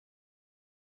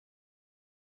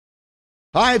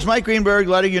 Hi, it's Mike Greenberg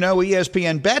letting you know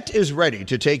ESPN Bet is ready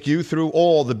to take you through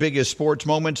all the biggest sports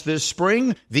moments this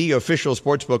spring. The official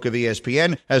sportsbook of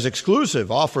ESPN has exclusive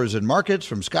offers and markets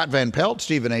from Scott Van Pelt,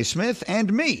 Stephen A. Smith,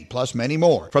 and me, plus many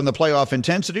more. From the playoff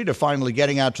intensity to finally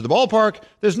getting out to the ballpark,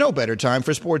 there's no better time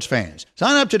for sports fans.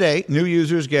 Sign up today. New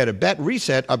users get a bet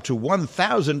reset up to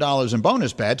 $1,000 in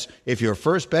bonus bets if your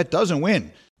first bet doesn't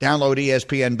win. Download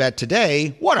ESPN Bet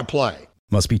today. What a play.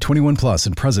 Must be 21 plus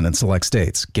and present in select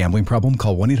states. Gambling problem?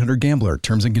 Call 1-800-GAMBLER.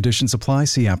 Terms and conditions apply.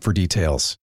 See app for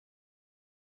details.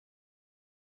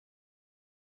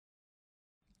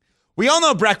 We all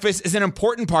know breakfast is an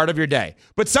important part of your day.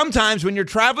 But sometimes when you're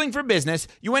traveling for business,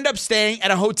 you end up staying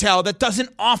at a hotel that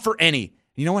doesn't offer any.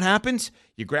 You know what happens?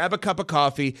 You grab a cup of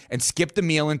coffee and skip the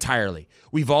meal entirely.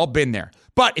 We've all been there.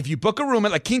 But if you book a room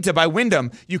at La Quinta by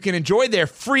Wyndham, you can enjoy their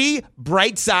free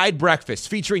Bright Side breakfast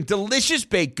featuring delicious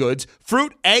baked goods,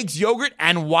 fruit, eggs, yogurt,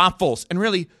 and waffles. And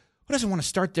really, who doesn't want to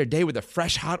start their day with a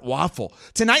fresh, hot waffle?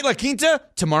 Tonight, La Quinta,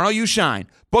 tomorrow you shine.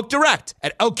 Book direct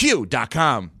at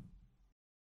lq.com.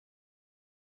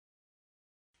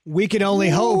 We can only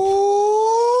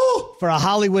hope for a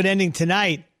Hollywood ending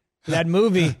tonight for that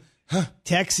movie.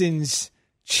 Texans,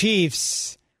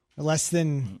 Chiefs. Less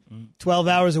than 12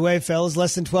 hours away, fellas.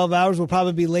 Less than 12 hours. We'll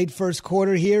probably be late first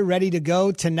quarter here, ready to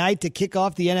go tonight to kick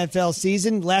off the NFL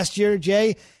season. Last year,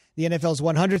 Jay, the NFL's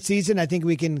 100th season, I think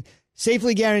we can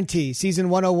safely guarantee season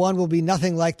 101 will be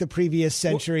nothing like the previous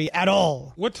century at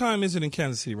all. What time is it in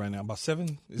Kansas City right now? About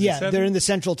 7? Yeah, they're in the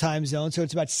central time zone, so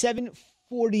it's about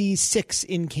 7:46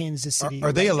 in Kansas City.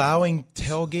 Are they allowing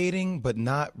tailgating, but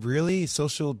not really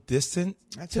social distance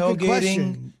That's a good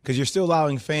question. Because you're still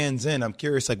allowing fans in. I'm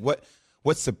curious, like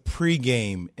what's the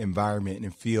pregame environment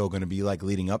and feel going to be like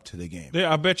leading up to the game?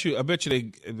 I bet you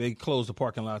they close the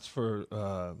parking lots for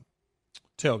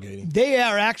tailgating. They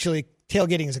are actually.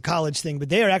 Tailgating is a college thing, but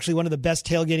they are actually one of the best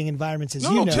tailgating environments, as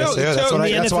you know.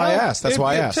 That's why I asked.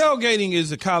 Tailgating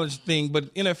is a college thing,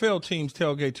 but NFL teams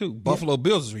tailgate too. Buffalo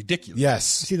Bills is ridiculous. Yes.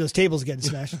 See those tables getting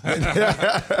smashed.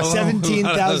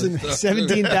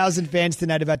 17,000 fans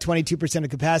tonight, about 22% of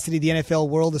capacity. The NFL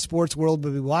world, the sports world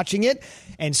will be watching it,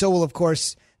 and so will, of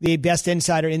course, the best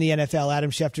insider in the NFL,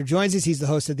 Adam Schefter, joins us. He's the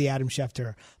host of the Adam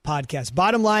Schefter podcast.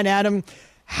 Bottom line, Adam,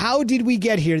 How did we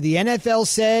get here? The NFL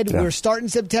said we're starting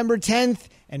September 10th,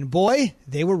 and boy,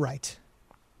 they were right.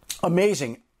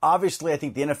 Amazing. Obviously, I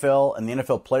think the NFL and the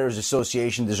NFL Players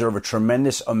Association deserve a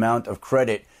tremendous amount of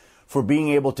credit for being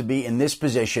able to be in this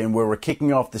position where we're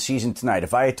kicking off the season tonight.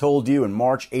 If I had told you in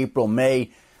March, April,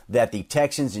 May that the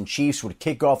Texans and Chiefs would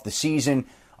kick off the season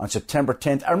on September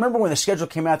 10th, I remember when the schedule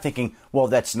came out thinking, well,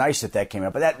 that's nice that came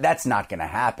out, but that's not going to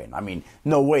happen. I mean,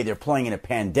 no way. They're playing in a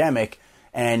pandemic,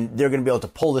 and they're going to be able to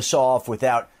pull this off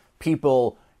without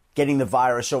people getting the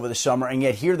virus over the summer. And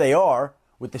yet here they are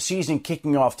with the season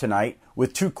kicking off tonight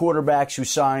with two quarterbacks who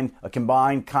signed a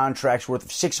combined contracts worth of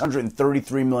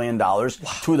 $633 million,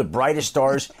 two of the brightest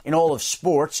stars in all of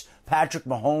sports, Patrick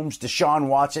Mahomes, Deshaun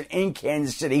Watson in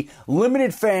Kansas City.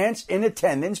 Limited fans in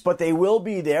attendance, but they will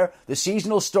be there. The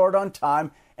season will start on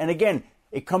time. And again,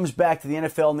 it comes back to the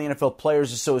NFL and the NFL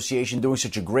Players Association doing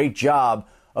such a great job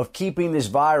of keeping this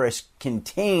virus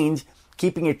contained,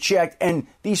 keeping it checked, and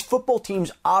these football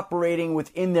teams operating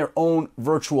within their own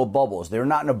virtual bubbles. They're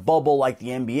not in a bubble like the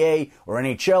NBA or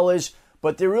NHL is,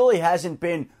 but there really hasn't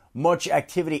been much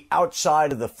activity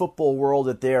outside of the football world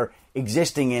that they're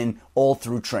existing in all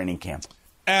through training camp.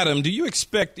 Adam, do you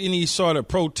expect any sort of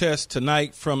protest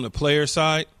tonight from the player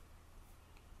side?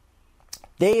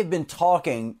 They have been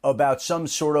talking about some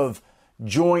sort of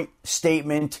joint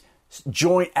statement,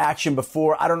 joint action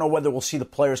before. I don't know whether we'll see the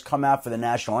players come out for the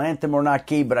national anthem or not,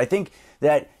 Key, but I think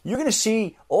that you're going to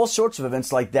see all sorts of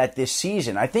events like that this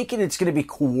season. I think it's going to be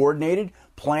coordinated,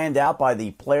 planned out by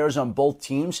the players on both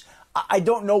teams. I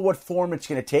don't know what form it's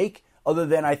going to take, other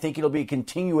than I think it'll be a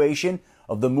continuation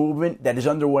of the movement that is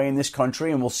underway in this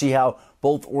country, and we'll see how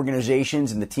both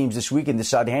organizations and the teams this weekend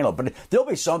decide to handle it. But there'll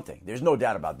be something. There's no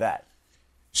doubt about that.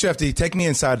 Schefter, take me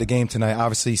inside the game tonight.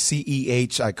 Obviously,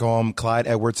 CEH, I call him Clyde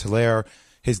Edwards-Helaire,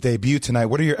 his debut tonight.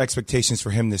 What are your expectations for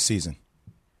him this season?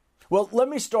 Well, let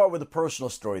me start with a personal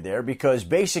story there, because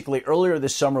basically earlier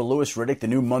this summer, Louis Riddick, the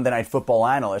new Monday Night Football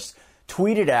analyst,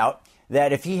 tweeted out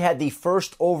that if he had the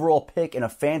first overall pick in a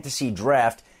fantasy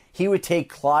draft, he would take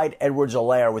Clyde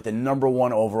Edwards-Helaire with the number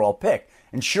one overall pick.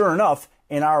 And sure enough,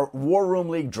 in our War Room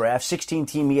League draft,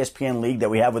 16-team ESPN league that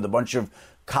we have with a bunch of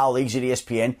colleagues at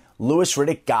ESPN, Louis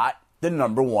Riddick got the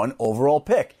number one overall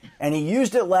pick. And he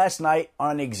used it last night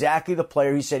on exactly the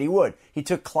player he said he would. He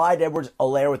took Clyde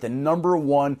Edwards-Helaire with the number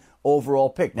one overall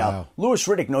pick. Now, Louis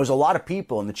Riddick knows a lot of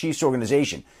people in the Chiefs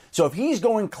organization. So if he's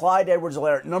going Clyde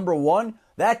Edwards-Helaire at number one,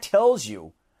 that tells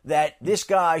you that this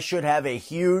guy should have a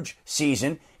huge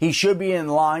season. He should be in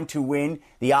line to win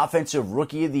the Offensive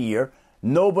Rookie of the Year.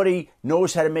 Nobody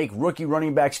knows how to make rookie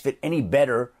running backs fit any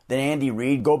better than Andy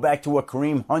Reid. Go back to what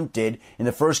Kareem Hunt did in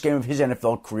the first game of his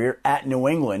NFL career at New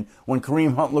England, when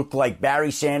Kareem Hunt looked like Barry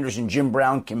Sanders and Jim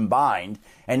Brown combined.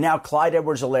 And now Clyde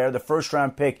Edwards-Helaire, the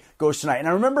first-round pick, goes tonight. And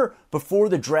I remember before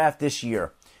the draft this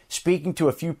year, speaking to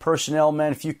a few personnel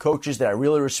men, a few coaches that I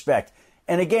really respect.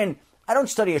 And again, I don't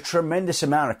study a tremendous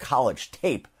amount of college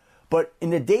tape, but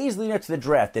in the days leading up to the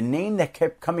draft, the name that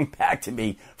kept coming back to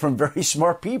me from very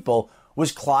smart people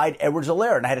was Clyde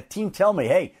Edwards-Helaire. And I had a team tell me,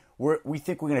 hey, we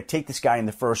think we're going to take this guy in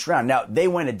the first round. Now, they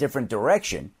went a different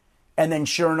direction. And then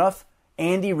sure enough,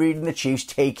 Andy Reid and the Chiefs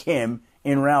take him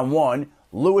in round one.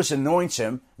 Lewis anoints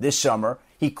him this summer.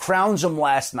 He crowns him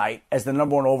last night as the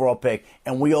number one overall pick,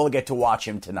 and we all get to watch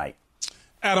him tonight.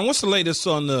 Adam, what's the latest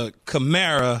on the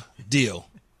Kamara deal?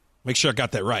 Make sure I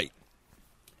got that right.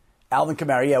 Alvin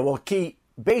Kamara, yeah. Well, Key,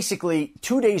 basically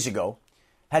 2 days ago,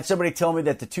 had somebody tell me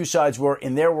that the two sides were,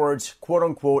 in their words,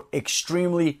 quote-unquote,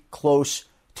 extremely close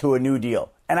to a new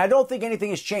deal. And I don't think anything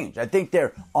has changed. I think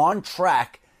they're on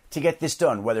track to get this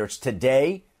done, whether it's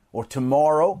today or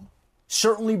tomorrow,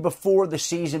 certainly before the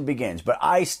season begins. But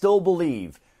I still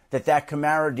believe that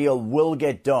Kamara deal will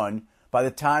get done by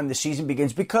the time the season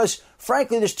begins, because,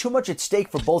 frankly, there's too much at stake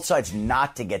for both sides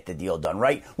not to get the deal done,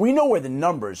 right? We know where the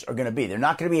numbers are going to be. They're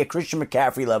not going to be at Christian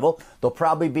McCaffrey level. They'll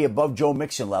probably be above Joe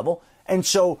Mixon level. And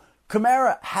so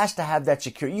Kamara has to have that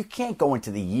security. You can't go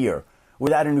into the year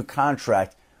without a new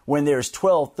contract when there's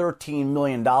 $12, $13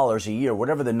 million a year,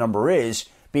 whatever the number is,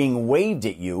 being waived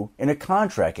at you in a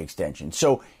contract extension.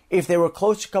 So if they were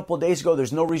close a couple of days ago,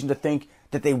 there's no reason to think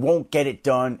that they won't get it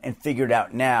done and figure it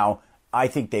out now. I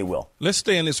think they will. Let's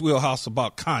stay in this wheelhouse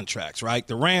about contracts, right?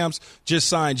 The Rams just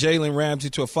signed Jalen Ramsey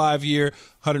to a 5-year,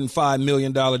 $105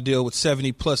 million deal with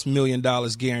 $70+ million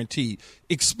guaranteed.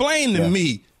 Explain to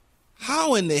me,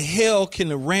 how in the hell can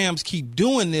the Rams keep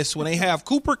doing this when they have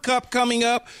Cooper Kupp coming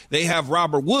up, they have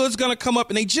Robert Woods going to come up,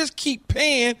 and they just keep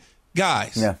paying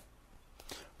guys? Yeah.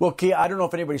 Well, Kia, I don't know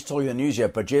if anybody's told you the news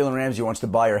yet, but Jalen Ramsey wants to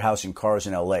buy your house and cars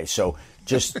in L.A., so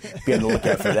just be on the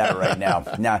lookout for that right now.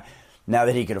 Now, now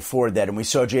that he could afford that. And we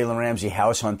saw Jalen Ramsey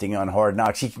house hunting on Hard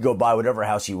Knocks. He could go buy whatever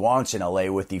house he wants in L.A.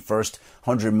 with the first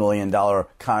 $100 million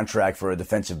contract for a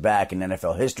defensive back in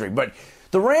NFL history. But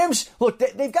the Rams, look,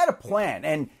 they've got a plan.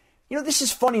 And, this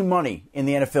is funny money in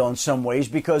the NFL in some ways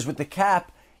because with the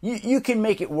cap, you can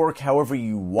make it work however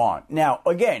you want. Now,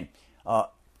 again,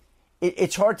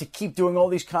 it's hard to keep doing all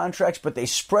these contracts, but they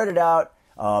spread it out.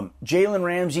 Jalen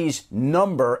Ramsey's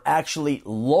number actually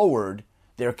lowered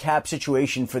their cap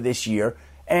situation for this year.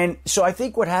 And so I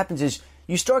think what happens is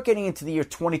you start getting into the year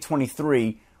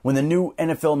 2023 when the new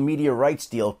NFL media rights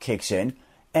deal kicks in.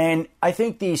 And I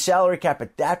think the salary cap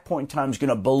at that point in time is going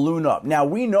to balloon up. Now,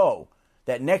 we know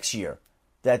that next year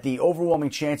that the overwhelming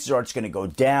chances are it's going to go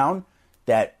down,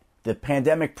 that the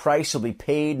pandemic price will be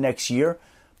paid next year.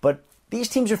 But these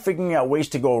teams are figuring out ways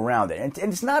to go around it.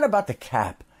 And it's not about the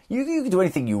cap. You can do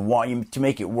anything you want to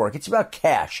make it work. It's about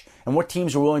cash and what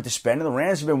teams are willing to spend. And the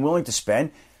Rams have been willing to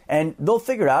spend. And they'll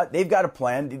figure it out. They've got a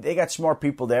plan. They got smart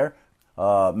people there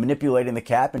manipulating the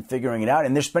cap and figuring it out.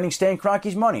 And they're spending Stan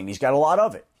Kroenke's money. And he's got a lot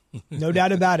of it. No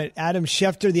doubt about it. Adam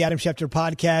Schefter, the Adam Schefter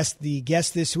podcast, the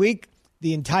guest this week.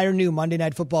 The entire new Monday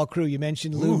Night Football crew. You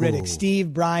mentioned Lou Riddick,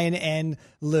 Steve, Brian, and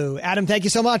Lou. Adam, thank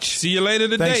you so much. See you later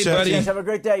today, buddy. Guys, have a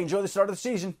great day. Enjoy the start of the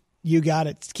season. You got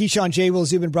it. Keyshawn, J. Will,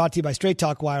 Zubin, brought to you by Straight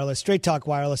Talk Wireless. Straight Talk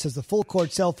Wireless has the full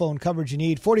court cell phone coverage you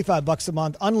need. $45 a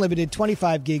month, unlimited,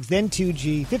 25 gigs, then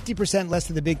 2G, 50% less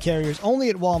than the big carriers, only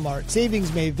at Walmart.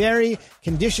 Savings may vary.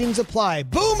 Conditions apply.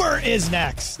 Boomer is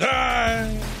next.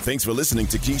 Thanks for listening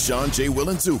to Keyshawn, J. Will,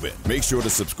 and Zubin. Make sure to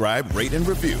subscribe, rate, and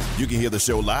review. You can hear the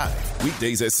show live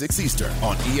weekdays at 6 Eastern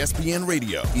on ESPN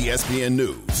Radio, ESPN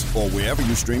News, or wherever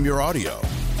you stream your audio.